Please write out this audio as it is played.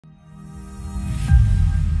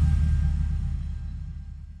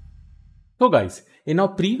So guys, in our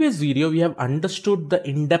previous video, we have understood the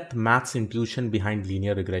in-depth maths intuition behind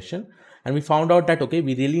linear regression. And we found out that, okay,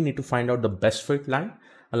 we really need to find out the best fit line.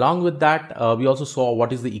 Along with that, we also saw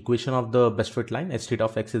what is the equation of the best fit line. H theta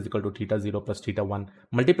of x is equal to theta 0 plus theta 1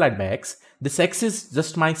 multiplied by x. This x is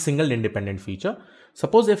just my single independent feature.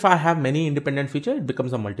 Suppose if I have many independent features, it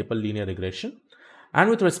becomes a multiple linear regression. And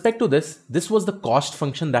with respect to this was the cost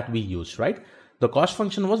function that we used, right? The cost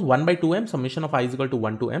function was 1 by 2m summation of I is equal to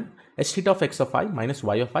 1 to m h theta of x of I minus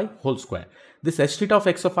y of I whole square. This h theta of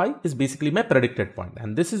x of I is basically my predicted point,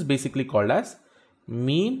 and this is basically called as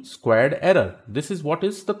mean squared error. This is what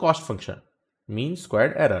is the cost function, mean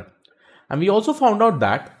squared error. And we also found out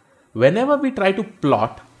that whenever we try to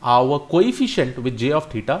plot our coefficient with j of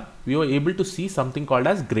theta, we were able to see something called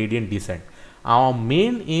as gradient descent. Our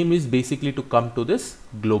main aim is basically to come to this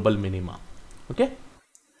global minima. Okay.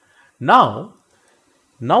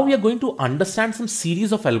 Now we are going to understand some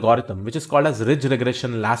series of algorithm which is called as ridge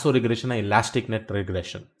regression, lasso regression, and elastic net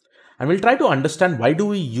regression. And we'll try to understand why do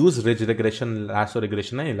we use ridge regression, lasso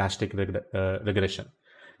regression, and elastic regression.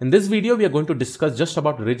 In this video, we are going to discuss just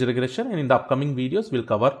about ridge regression, and in the upcoming videos, we'll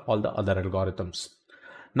cover all the other algorithms.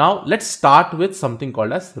 Now let's start with something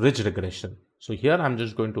called as ridge regression. So here I'm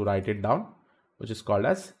just going to write it down, which is called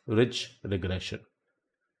as ridge regression.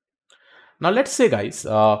 Now let's say, guys,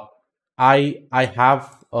 I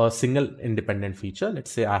have a single independent feature.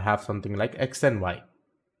 Let's say I have something like x and y.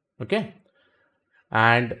 Okay.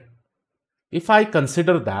 And if I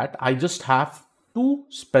consider that I just have two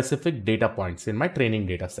specific data points in my training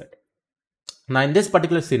data set. Now in this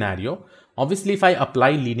particular scenario, obviously if I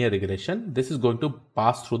apply linear regression, this is going to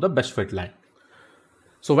pass through the best fit line.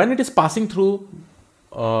 So when it is passing through,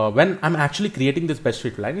 when I'm actually creating this best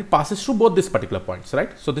fit line, it passes through both these particular points,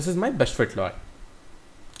 right? So this is my best fit line.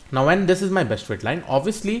 Now when this is my best fit line,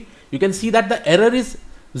 obviously you can see that the error is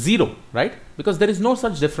 0, right? Because there is no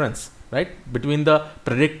such difference, right, between the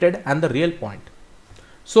predicted and the real point.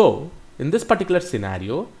 So in this particular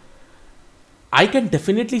scenario, I can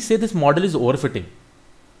definitely say this model is overfitting.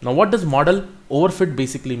 Now what does model overfit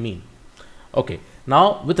basically mean? Okay,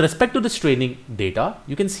 now with respect to this training data,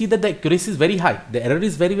 you can see that the accuracy is very high. The error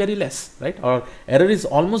is very, very less, right? Or error is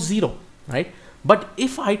almost 0, right? But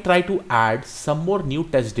if I try to add some more new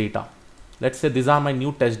test data, let's say these are my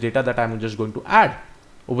new test data that I'm just going to add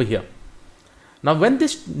over here. Now when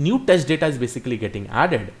this new test data is basically getting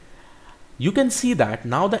added, you can see that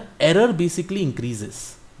now the error basically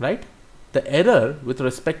increases, right? The error with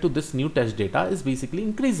respect to this new test data is basically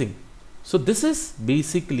increasing. So this is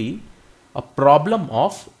basically a problem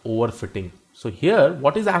of overfitting. So here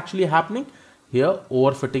what is actually happening? Here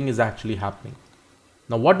overfitting is actually happening.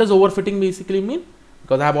 Now what does overfitting basically mean?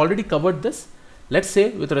 Because I have already covered this. Let's say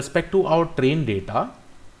with respect to our trained data,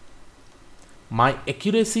 my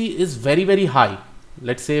accuracy is very, very high.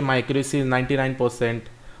 Let's say my accuracy is 99%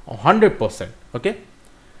 or 100%. Okay.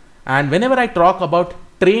 And whenever I talk about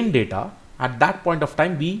trained data, at that point of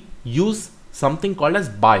time, we use something called as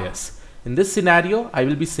bias. In this scenario, I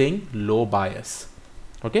will be saying low bias.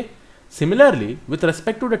 Okay. Similarly, with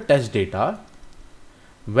respect to the test data,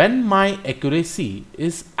 when my accuracy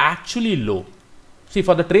is actually low, see,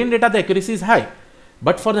 for the trained data, the accuracy is high,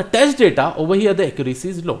 but for the test data over here, the accuracy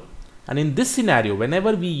is low. And in this scenario,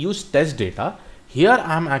 whenever we use test data, here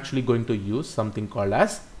I'm actually going to use something called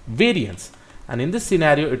as variance. And in this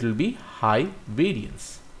scenario, it will be high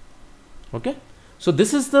variance. Okay. So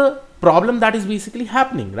this is the problem that is basically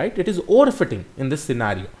happening, right? It is overfitting in this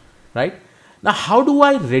scenario, right? Now, how do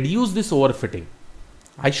I reduce this overfitting?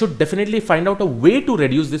 I should definitely find out a way to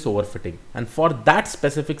reduce this overfitting. And for that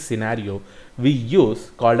specific scenario, we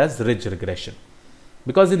use called as ridge regression.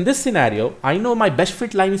 Because in this scenario, I know my best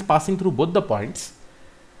fit line is passing through both the points.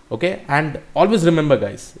 Okay. And always remember,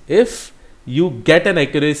 guys, if you get an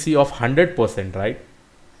accuracy of 100%, right,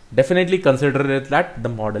 definitely consider it that the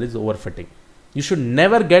model is overfitting. You should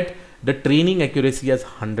never get the training accuracy as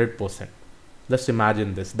 100%. Just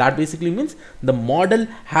imagine this. That basically means the model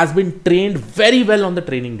has been trained very well on the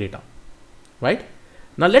training data, right?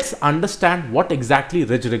 Now let's understand what exactly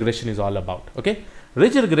ridge regression is all about. Okay.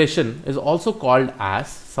 Ridge regression is also called as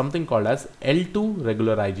something called as L2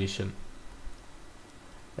 regularization.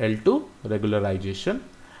 L2 regularization.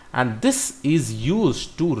 And this is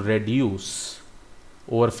used to reduce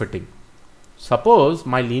overfitting. Suppose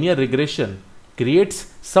my linear regression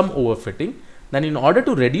creates some overfitting. Then in order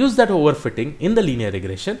to reduce that overfitting in the linear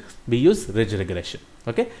regression, we use ridge regression.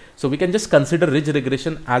 Okay. So we can just consider ridge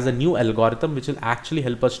regression as a new algorithm which will actually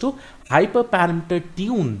help us to hyperparameter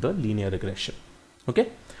tune the linear regression. Okay.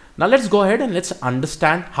 Now let's go ahead and let's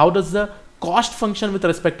understand how does the cost function with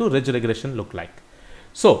respect to ridge regression look like.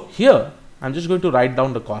 So here I'm just going to write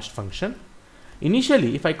down the cost function.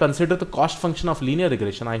 Initially, if I consider the cost function of linear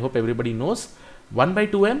regression, I hope everybody knows 1 by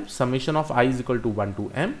 2m summation of I is equal to 1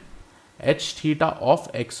 to m h theta of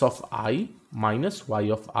x of I minus y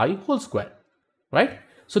of I whole square, right?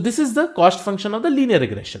 So this is the cost function of the linear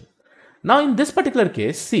regression. Now in this particular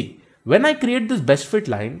case, see, when I create this best fit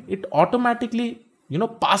line, it automatically,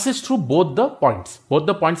 passes through both the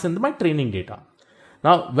points in my training data.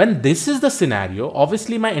 Now, when this is the scenario,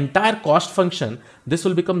 obviously my entire cost function, this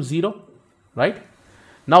will become 0, right?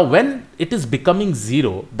 Now, when it is becoming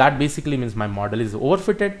 0, that basically means my model is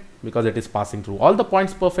overfitted because it is passing through all the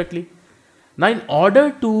points perfectly. Now, in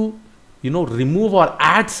order to, remove or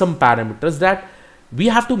add some parameters, that we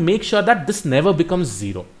have to make sure that this never becomes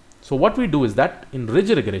 0. So what we do is that in ridge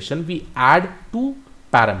regression, we add two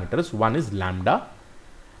parameters. One is lambda,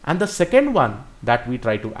 and the second one that we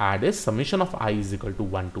try to add is summation of I is equal to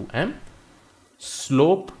 1 to m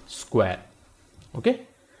slope square. Okay.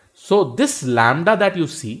 So this lambda that you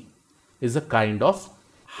see is a kind of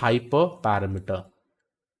hyperparameter.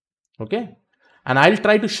 Okay. And I'll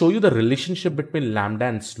try to show you the relationship between lambda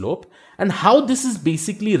and slope and how this is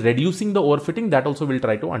basically reducing the overfitting. That also we'll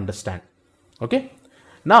try to understand. Okay.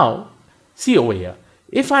 Now, see over here.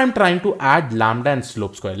 If I am trying to add lambda and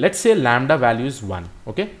slope square, let's say lambda value is 1.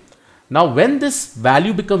 Okay. Now, when this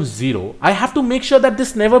value becomes 0, I have to make sure that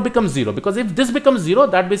this never becomes 0, because if this becomes 0,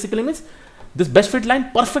 that basically means this best fit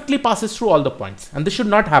line perfectly passes through all the points, and this should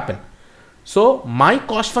not happen. So my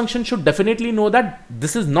cost function should definitely know that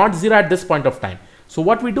this is not 0 at this point of time. So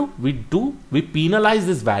what we do? We penalize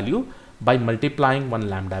this value by multiplying one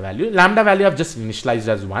lambda value. Lambda value I've just initialized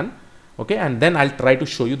as 1. Okay, and then I'll try to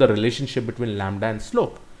show you the relationship between lambda and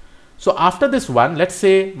slope. So after this one, let's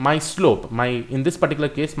say my slope, in this particular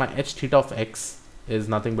case, my h theta of x is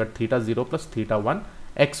nothing but theta 0 plus theta 1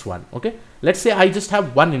 x1. Okay, let's say I just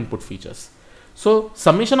have one input features. So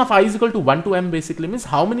summation of I is equal to 1 to m basically means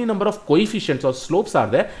how many number of coefficients or slopes are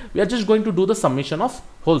there. We are just going to do the summation of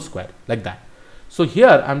whole square like that. So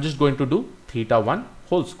here I'm just going to do theta 1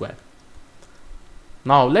 whole square.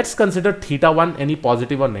 Now let's consider theta 1 any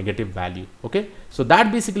positive or negative value. Okay, so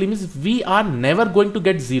that basically means we are never going to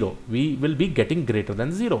get 0. We will be getting greater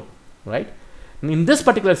than 0, right? In this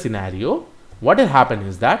particular scenario, what will happen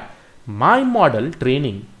is that my model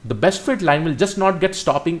training, the best fit line will just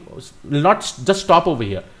not stop over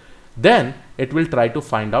here. Then it will try to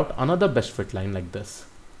find out another best fit line like this,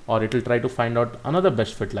 or it will try to find out another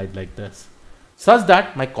best fit line like this, such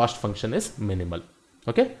that my cost function is minimal.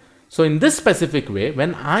 Okay. So in this specific way,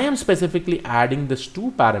 when I am specifically adding these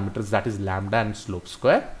two parameters, that is lambda and slope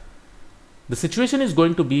square, the situation is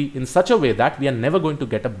going to be in such a way that we are never going to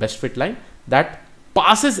get a best fit line that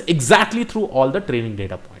passes exactly through all the training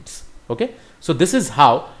data points. Okay. So this is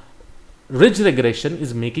how ridge regression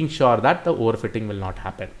is making sure that the overfitting will not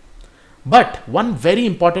happen. But one very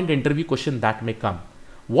important interview question that may come: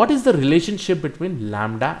 what is the relationship between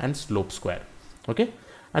lambda and slope square? Okay.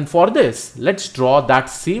 And for this, let's draw that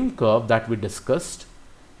same curve that we discussed,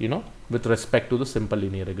 with respect to the simple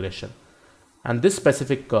linear regression. And this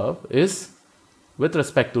specific curve is with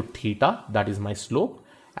respect to theta, that is my slope,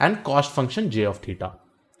 and cost function j of theta.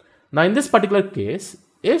 Now, in this particular case,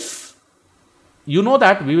 if you know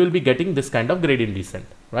that we will be getting this kind of gradient descent,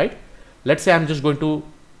 right? Let's say I'm just going to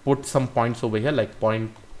put some points over here, like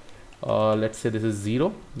let's say this is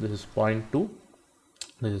 0, this is 0.2.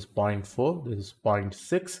 This is 0.4, this is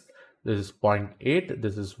 0.6, this is 0.8,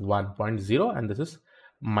 this is 1.0, and this is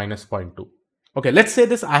minus 0.2. Okay, let's say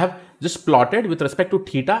this I have just plotted with respect to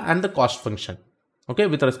theta and the cost function, okay,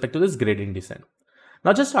 with respect to this gradient descent.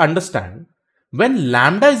 Now just to understand, when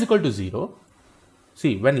lambda is equal to 0,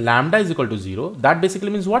 see, when lambda is equal to 0, that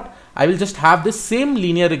basically means what? I will just have this same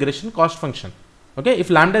linear regression cost function. Okay,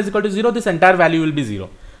 if lambda is equal to 0, this entire value will be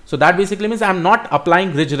 0. So that basically means I'm not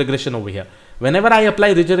applying ridge regression over here. Whenever I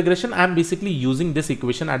apply ridge regression, I'm basically using this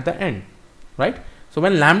equation at the end, right? So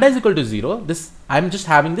when lambda is equal to 0, I'm just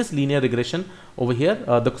having this linear regression over here,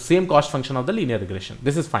 the same cost function of the linear regression.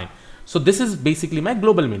 This is fine. So this is basically my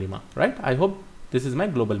global minima, right? I hope this is my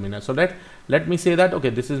global minima. So let me say that, okay,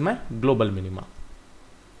 this is my global minima.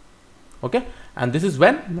 Okay, and this is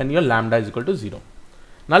when your lambda is equal to 0.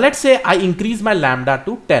 Now let's say I increase my lambda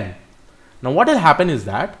to 10. Now what will happen is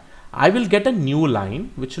that I will get a new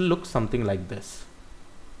line which will look something like this.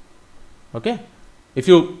 Okay, if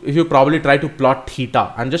you probably try to plot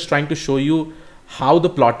theta, I'm just trying to show you how the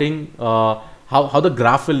plotting, how the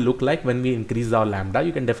graph will look like when we increase our lambda.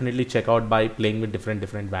 You can definitely check out by playing with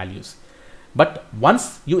different values. But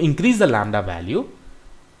once you increase the lambda value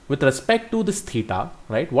with respect to this theta,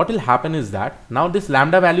 right, what will happen is that now this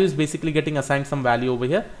lambda value is basically getting assigned some value over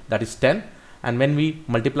here, that is 10. and when we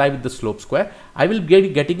multiply with the slope square, I will be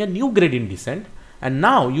getting a new gradient descent. And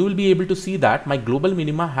now you will be able to see that my global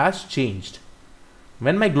minima has changed.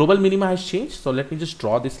 When my global minima has changed, so let me just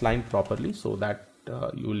draw this line properly so that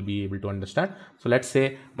you will be able to understand. So let's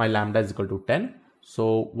say my lambda is equal to 10.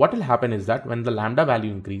 So what will happen is that when the lambda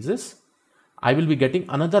value increases, I will be getting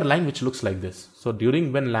another line which looks like this. So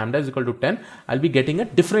when lambda is equal to 10, I'll be getting a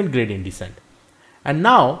different gradient descent. And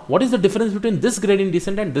now what is the difference between this gradient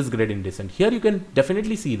descent and this gradient descent? Here you can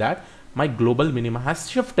definitely see that my global minima has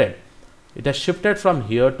shifted. It has shifted from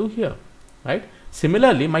here to here, right?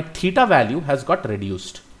 Similarly, my theta value has got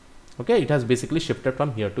reduced. Okay, it has basically shifted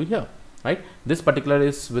from here to here, right? This particular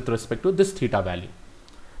is with respect to this theta value.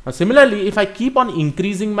 Now, similarly, if I keep on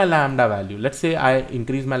increasing my lambda value, let's say I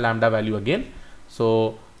increase my lambda value again.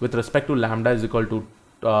 So with respect to lambda is equal to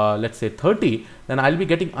let's say 30, then I'll be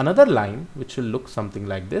getting another line which will look something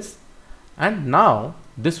like this. And now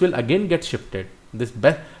this will again get shifted.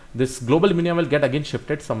 This global minimum will get again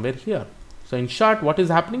shifted somewhere here. So in short, what is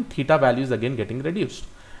happening? Theta value is again getting reduced.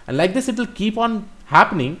 And like this, it will keep on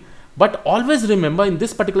happening. But always remember, in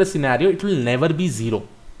this particular scenario, it will never be zero.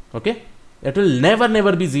 Okay? It will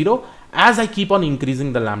never be zero as I keep on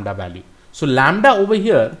increasing the lambda value. So lambda over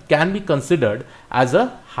here can be considered as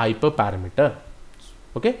a hyperparameter.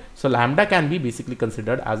 Okay? So lambda can be basically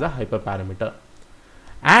considered as a hyperparameter.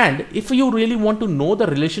 And if you really want to know the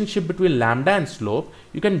relationship between lambda and slope,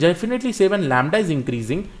 you can definitely say when lambda is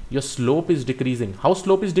increasing, your slope is decreasing. How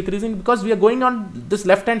slope is decreasing? Because we are going on this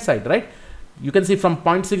left hand side, right? You can see from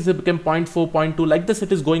 0.6 it became 0.4, 0.2, like this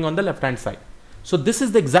it is going on the left hand side. So this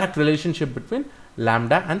is the exact relationship between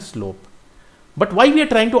lambda and slope. But why we are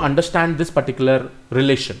trying to understand this particular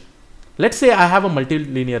relation? Let's say I have a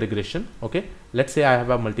multilinear regression. Okay, let's say I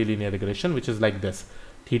have a multilinear regression which is like this: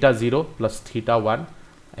 theta 0 plus theta 1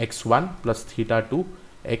 x1 plus theta 2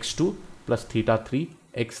 x2 plus theta 3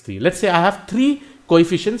 x3. Let's say I have 3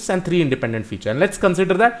 coefficients and 3 independent features, and let's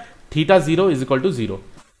consider that theta 0 is equal to 0.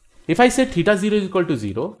 If I say theta 0 is equal to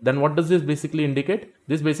 0, then what does this basically indicate?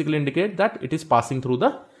 This basically indicates that it is passing through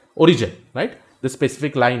the origin, right? This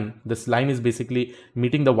specific line, this line is basically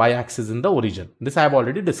meeting the y-axis in the origin. This I have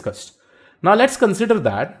already discussed. Now let's consider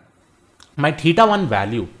that my theta 1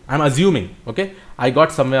 value, I'm assuming, okay, I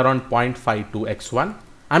got somewhere around 0.52 x1.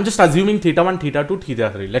 I'm just assuming theta 1, theta 2,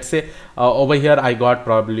 theta 3. Let's say over here I got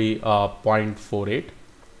probably 0.48,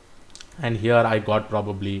 and here I got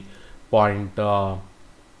probably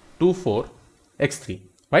 0.24 x3,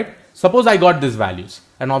 right? Suppose I got these values,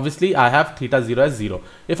 and obviously I have theta 0 as 0.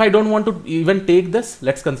 If I don't want to even take this,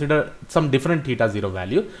 let's consider some different theta 0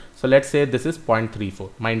 value. So let's say this is 0.34.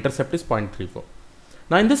 My intercept is 0.34.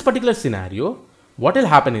 Now in this particular scenario, what will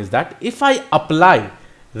happen is that if I apply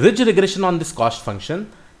ridge regression on this cost function,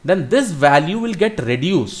 then this value will get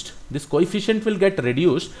reduced. This coefficient will get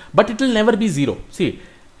reduced, but it will never be 0. See,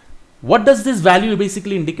 what does this value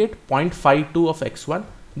basically indicate? 0.52 of x1.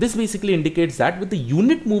 This basically indicates that with the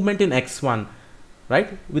unit movement in x1,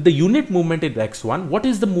 right? With the unit movement in x1, what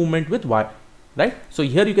is the movement with y, right? So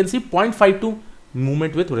here you can see 0.52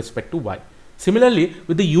 movement with respect to y. Similarly,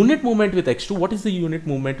 with the unit movement with x2, what is the unit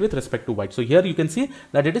movement with respect to y? So here you can see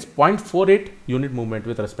that it is 0.48 unit movement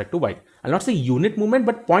with respect to y. I'll not say unit movement,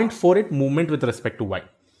 but 0.48 movement with respect to y.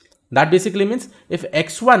 That basically means if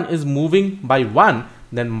x1 is moving by 1,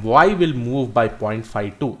 then y will move by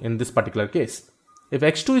 0.52 in this particular case. If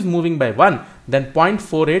x2 is moving by 1, then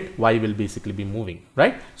 0.48 y will basically be moving,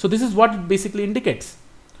 right? So this is what it basically indicates.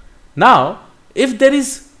 Now, if there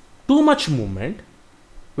is too much movement,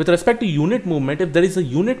 with respect to unit movement, if there is a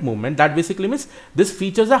unit movement, that basically means these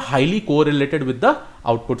features are highly correlated with the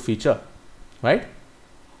output feature, right?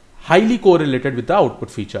 Highly correlated with the output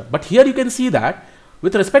feature. But here you can see that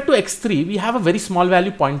with respect to x3, we have a very small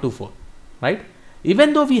value 0.24, right?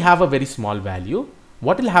 Even though we have a very small value,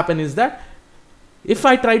 what will happen is that if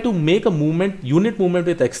I try to make a movement, unit movement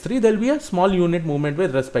with x3, there will be a small unit movement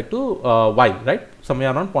with respect to y, right?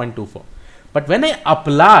 Somewhere around 0.24. But when I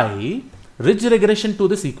apply ridge regression to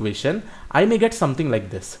this equation, I may get something like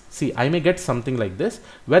this. See, I may get something like this,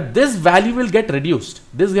 where this value will get reduced.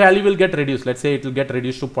 This value will get reduced. Let's say it will get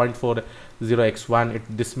reduced to 0.40 x1.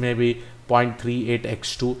 This may be 0.38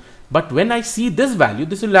 x2. But when I see this value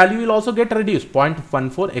will also get reduced,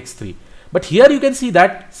 0.14 x3. But here you can see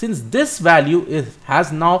that since this value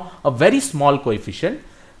has now a very small coefficient,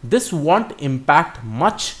 this won't impact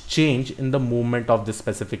much change in the movement of this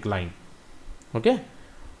specific line. Okay?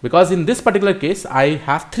 Because in this particular case, I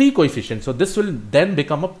have 3 coefficients. So this will then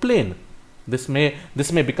become a plane. This may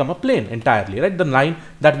become a plane entirely, right? The line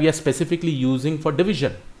that we are specifically using for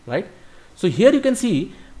division, right? So here you can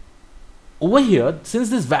see over here, since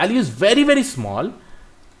this value is very, very small,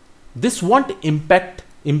 this won't impact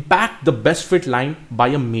the best fit line by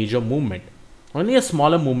a major movement. Only a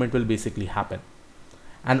smaller movement will basically happen.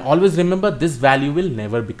 And always remember, this value will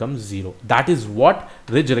never become 0. That is what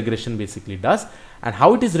ridge regression basically does. And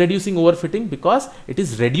how it is reducing overfitting? Because it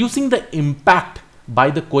is reducing the impact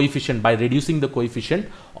by the coefficient, by reducing the coefficient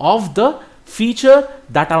of the feature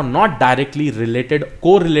that are not directly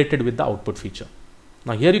correlated with the output feature.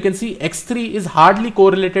 Now here you can see x3 is hardly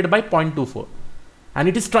correlated by 0.24. And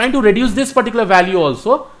it is trying to reduce this particular value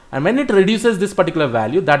also. And when it reduces this particular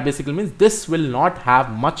value, that basically means this will not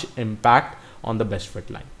have much impact on the best fit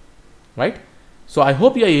line, right? So I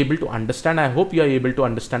hope you are able to understand. I hope you are able to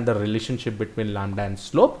understand the relationship between lambda and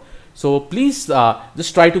slope. So please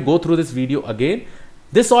just try to go through this video again.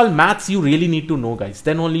 This all maths you really need to know, guys.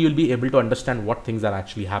 Then only you'll be able to understand what things are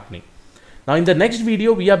actually happening. Now in the next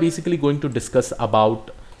video, we are basically going to discuss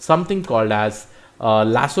about something called as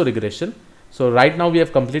lasso regression. So right now we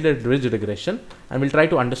have completed ridge regression, and we'll try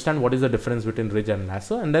to understand what is the difference between ridge and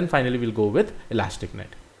lasso, and then finally we'll go with elastic net.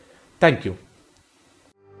 Thank you.